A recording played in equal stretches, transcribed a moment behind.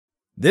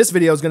This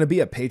video is going to be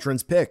a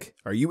patron's pick.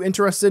 Are you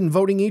interested in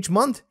voting each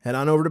month? Head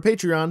on over to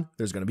Patreon.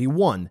 There's going to be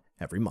one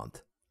every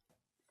month.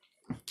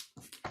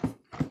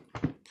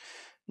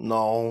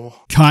 No.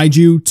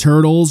 Kaiju,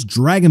 turtles,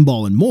 Dragon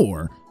Ball, and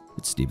more.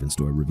 It's Steven's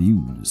Toy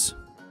Reviews.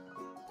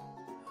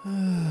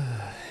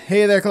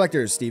 Hey there,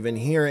 collectors. Steven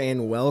here,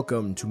 and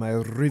welcome to my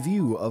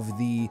review of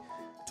the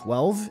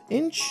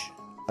 12-inch.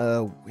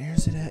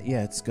 Where's it at?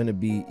 Yeah, it's gonna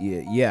be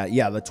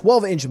the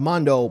 12-inch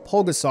Mondo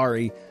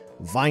Pulgasari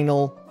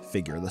vinyl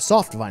figure, the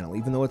soft vinyl,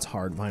 even though it's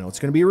hard vinyl. It's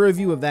gonna be a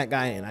review of that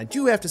guy, and I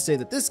do have to say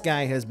that this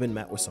guy has been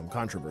met with some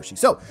controversy.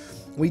 So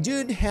we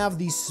did have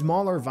these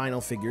smaller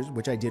vinyl figures,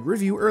 which I did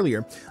review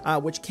earlier,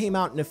 which came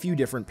out in a few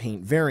different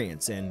paint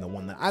variants, and the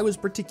one that I was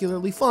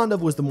particularly fond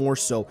of was the more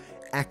so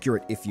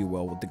accurate, if you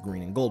will, with the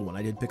green and gold one.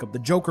 I did pick up the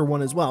Joker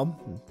one as well,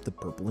 the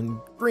purple and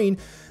green,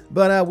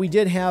 but we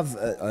did have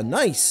a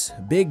nice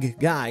big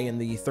guy in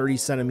the 30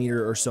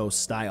 centimeter or so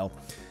style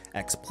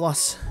X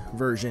Plus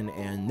version,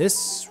 and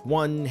this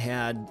one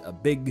had a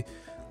big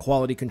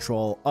quality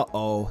control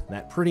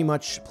that pretty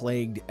much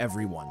plagued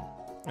everyone,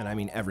 and I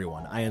mean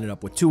everyone. I ended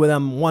up with two of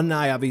them. One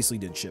I obviously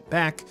did ship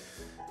back,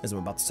 as I'm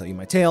about to tell you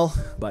my tale,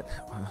 but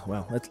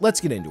well,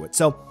 let's get into it.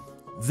 So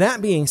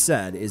that being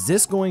said, is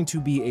this going to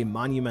be a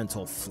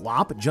monumental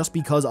flop just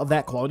because of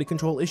that quality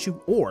control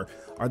issue, or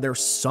are there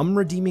some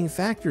redeeming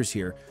factors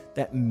here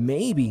that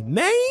maybe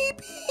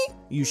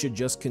you should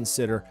just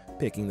consider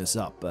picking this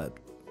up? But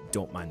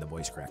don't mind the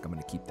voice crack. I'm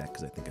going to keep that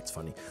because I think it's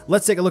funny.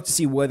 Let's take a look to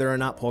see whether or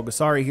not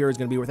Pulgasari here is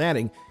going to be worth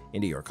adding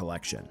into your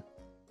collection.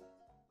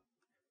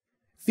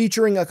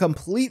 Featuring a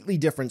completely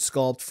different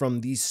sculpt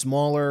from the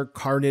smaller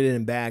carded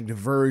and bagged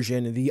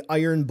version, the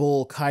Iron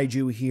Bull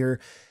Kaiju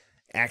here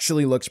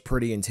actually looks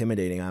pretty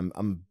intimidating.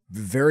 I'm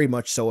very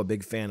much so a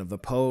big fan of the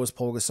pose.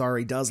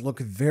 Pulgasari does look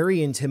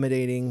very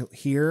intimidating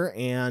here,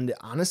 and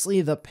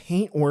honestly, the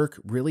paintwork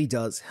really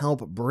does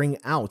help bring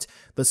out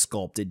the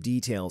sculpted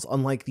details,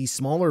 unlike the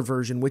smaller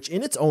version, which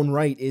in its own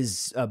right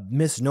is a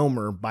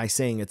misnomer by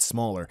saying it's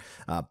smaller.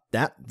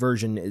 That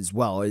version as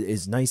well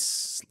is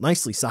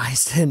nicely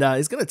sized and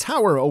is going to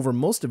tower over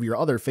most of your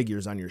other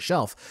figures on your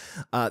shelf.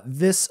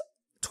 This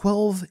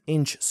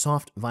 12-inch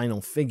soft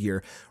vinyl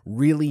figure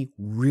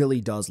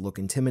really does look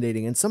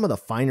intimidating, and some of the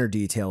finer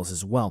details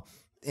as well.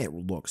 It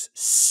looks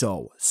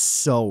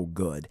so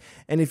good.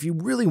 And if you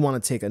really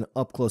want to take an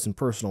up-close and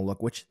personal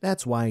look, which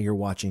that's why you're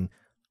watching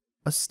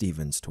a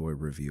Steven's Toy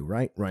Review,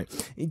 right?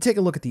 You take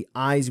a look at the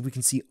eyes, we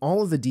can see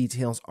all of the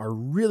details are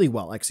really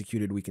well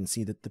executed. We can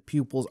see that the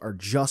pupils are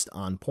just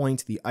on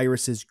point. The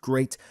iris is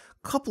great.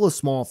 Couple of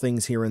small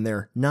things here and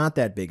there, not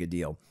that big a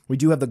deal. We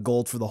do have the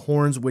gold for the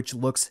horns, which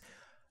looks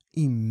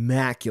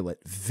immaculate,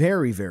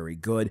 very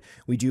good.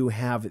 We do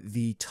have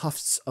the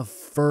tufts of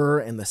fur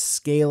and the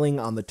scaling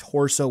on the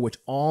torso, which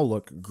all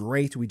look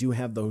great. We do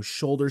have those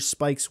shoulder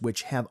spikes,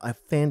 which have a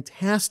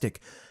fantastic,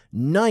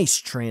 nice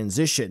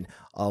transition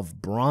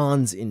of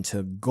bronze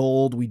into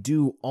gold. We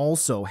do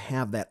also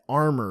have that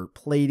armor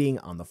plating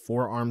on the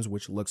forearms,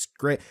 which looks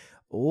great.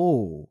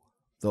 Oh,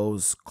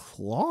 those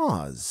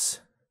claws.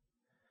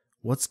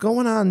 What's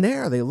going on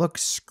there? They look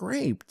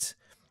scraped.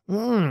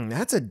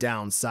 That's a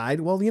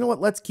downside. Well, you know what?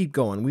 Let's keep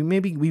going. We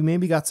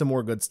maybe got some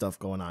more good stuff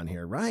going on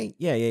here, right?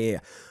 Yeah.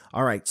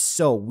 All right,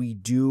 so we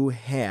do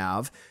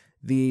have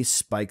the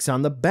spikes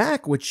on the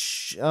back,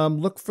 which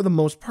look for the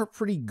most part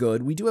pretty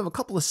good. We do have a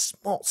couple of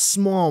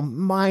small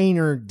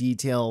minor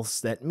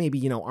details that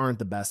maybe, aren't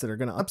the best, that are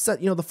going to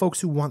upset, the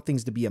folks who want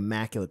things to be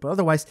immaculate. But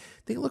otherwise,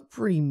 they look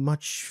pretty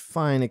much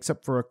fine,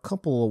 except for a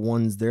couple of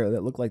ones there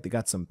that look like they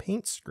got some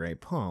paint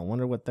scrape. I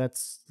wonder what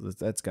that's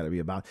got to be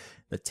about.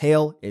 The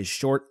tail is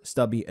short,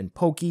 stubby, and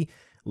pokey.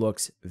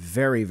 Looks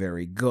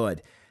very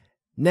good.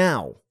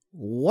 Now,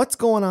 what's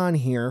going on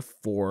here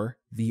for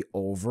the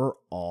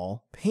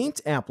overall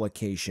paint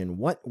application?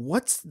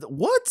 What's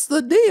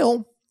the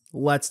deal?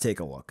 Let's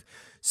take a look.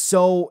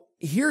 So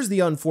here's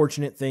the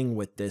unfortunate thing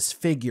with this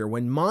figure.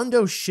 When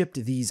Mondo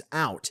shipped these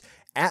out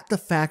at the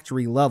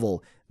factory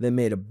level, they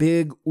made a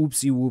big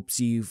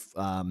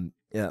oopsie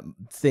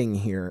thing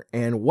here,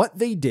 and what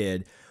they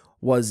did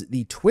was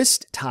the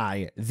twist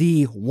tie,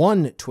 the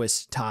one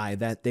twist tie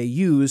that they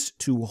used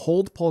to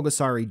hold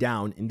Pulgasari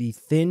down in the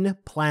thin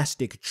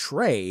plastic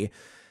tray,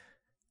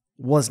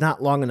 was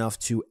not long enough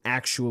to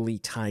actually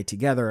tie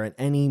together in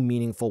any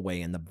meaningful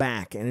way in the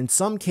back, and in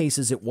some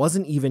cases it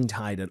wasn't even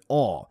tied at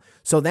all.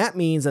 So that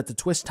means that the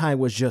twist tie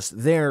was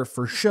just there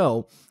for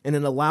show, and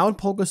it allowed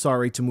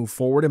Pulgasari to move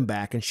forward and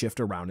back and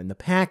shift around in the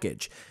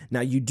package.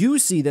 Now you do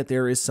see that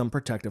there is some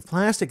protective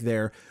plastic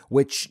there,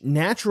 which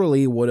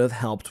naturally would have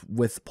helped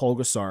with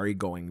Pulgasari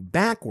going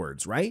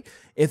backwards, right?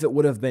 If it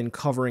would have been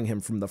covering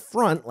him from the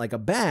front like a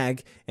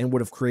bag and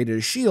would have created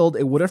a shield,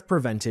 it would have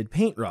prevented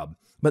paint rub.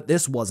 But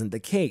this wasn't the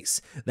case.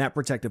 That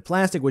protective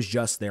plastic was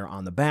just there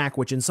on the back,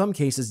 which in some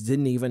cases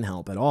didn't even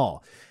help at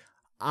all.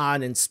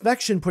 On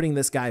inspection, putting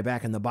this guy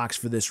back in the box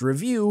for this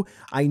review,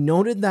 I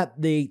noted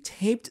that they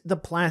taped the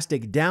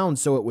plastic down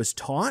so it was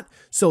taut,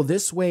 so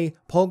this way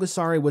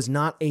Pulgasari was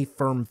not a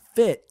firm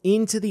fit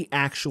into the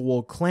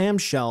actual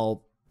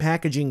clamshell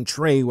packaging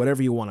tray,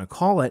 whatever you want to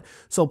call it.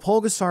 So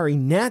Pulgasari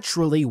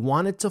naturally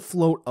wanted to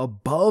float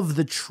above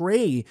the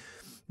tray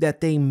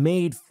that they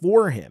made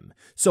for him.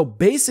 So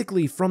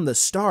basically from the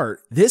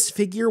start, this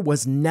figure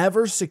was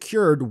never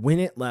secured when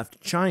it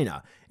left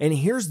China. And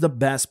here's the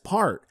best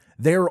part.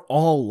 They're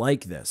all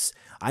like this.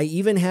 I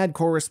even had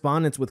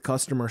correspondence with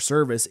customer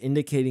service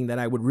indicating that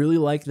I would really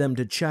like them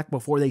to check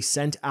before they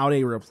sent out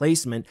a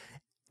replacement,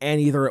 and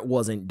either it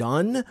wasn't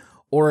done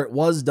or it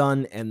was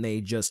done and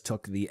they just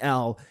took the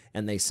L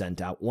and they sent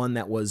out one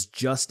that was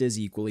just as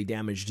equally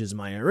damaged as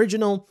my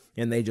original,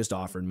 and they just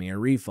offered me a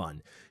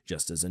refund.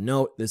 Just as a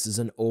note, this is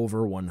an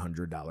over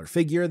 $100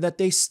 figure that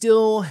they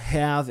still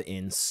have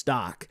in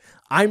stock.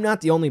 I'm not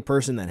the only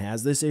person that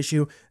has this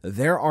issue.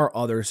 There are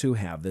others who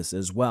have this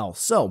as well.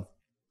 So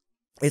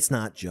it's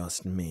not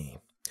just me.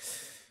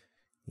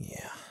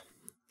 Yeah.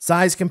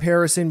 Size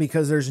comparison,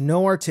 because there's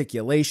no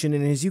articulation,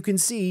 and as you can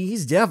see,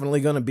 he's definitely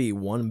going to be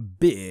one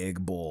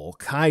big bull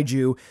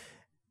kaiju.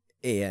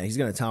 Yeah, he's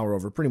going to tower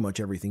over pretty much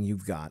everything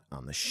you've got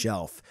on the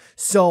shelf.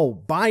 So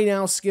buy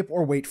now, skip,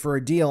 or wait for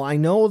a deal. I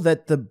know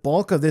that the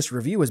bulk of this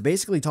review is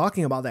basically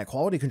talking about that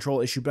quality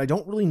control issue, but I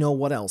don't really know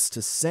what else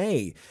to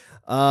say.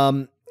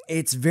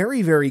 It's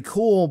very, very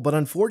cool, but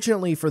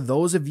unfortunately for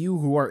those of you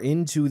who are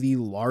into the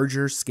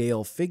larger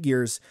scale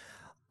figures,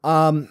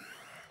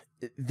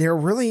 there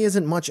really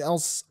isn't much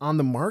else on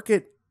the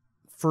market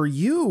for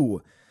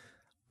you.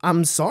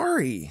 I'm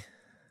sorry.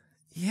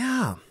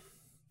 Yeah,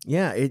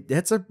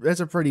 that's a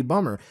pretty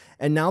bummer.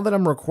 And now that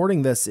I'm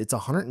recording this, it's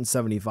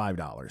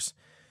 $175.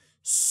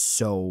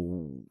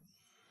 So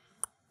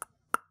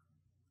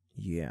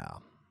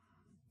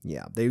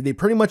yeah, they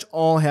pretty much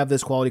all have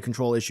this quality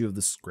control issue of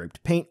the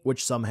scraped paint,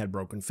 which some had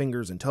broken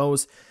fingers and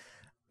toes.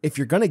 If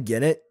you're gonna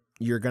get it,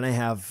 you're gonna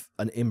have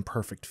an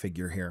imperfect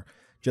figure here.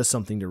 Just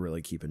something to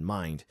really keep in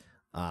mind.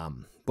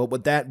 But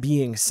with that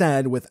being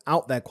said,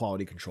 without that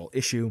quality control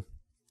issue,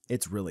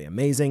 it's really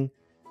amazing,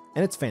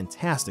 and it's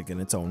fantastic in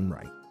its own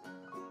right.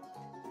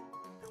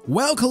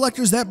 Well,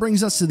 collectors, that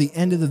brings us to the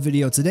end of the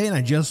video today, and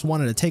I just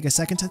wanted to take a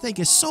second to thank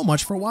you so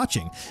much for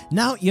watching.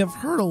 Now you've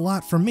heard a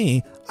lot from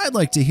me, I'd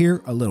like to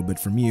hear a little bit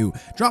from you.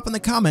 Drop in the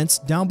comments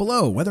down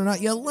below whether or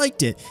not you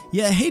liked it,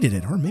 you hated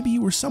it, or maybe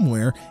you were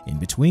somewhere in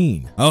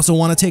between. I also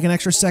want to take an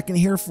extra second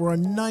here for a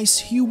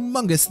nice,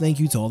 humongous thank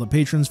you to all the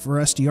patrons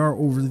for SDR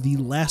over the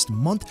last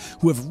month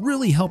who have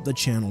really helped the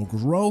channel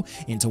grow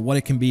into what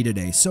it can be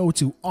today. So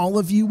to all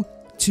of you,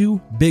 2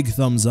 big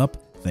thumbs up.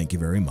 Thank you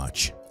very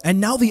much. And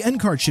now the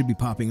end card should be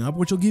popping up,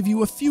 which will give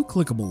you a few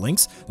clickable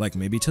links, like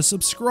maybe to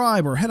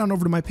subscribe or head on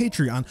over to my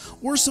Patreon,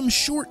 or some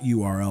short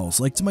URLs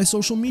like to my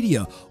social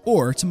media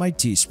or to my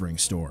Teespring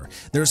store.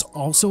 There's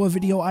also a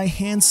video I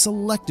hand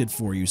selected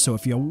for you, so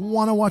if you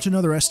want to watch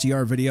another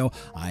STR video,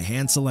 I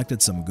hand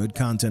selected some good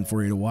content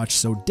for you to watch,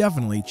 so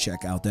definitely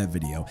check out that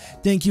video.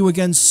 Thank you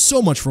again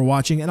so much for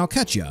watching, and I'll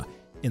catch ya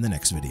in the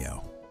next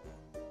video.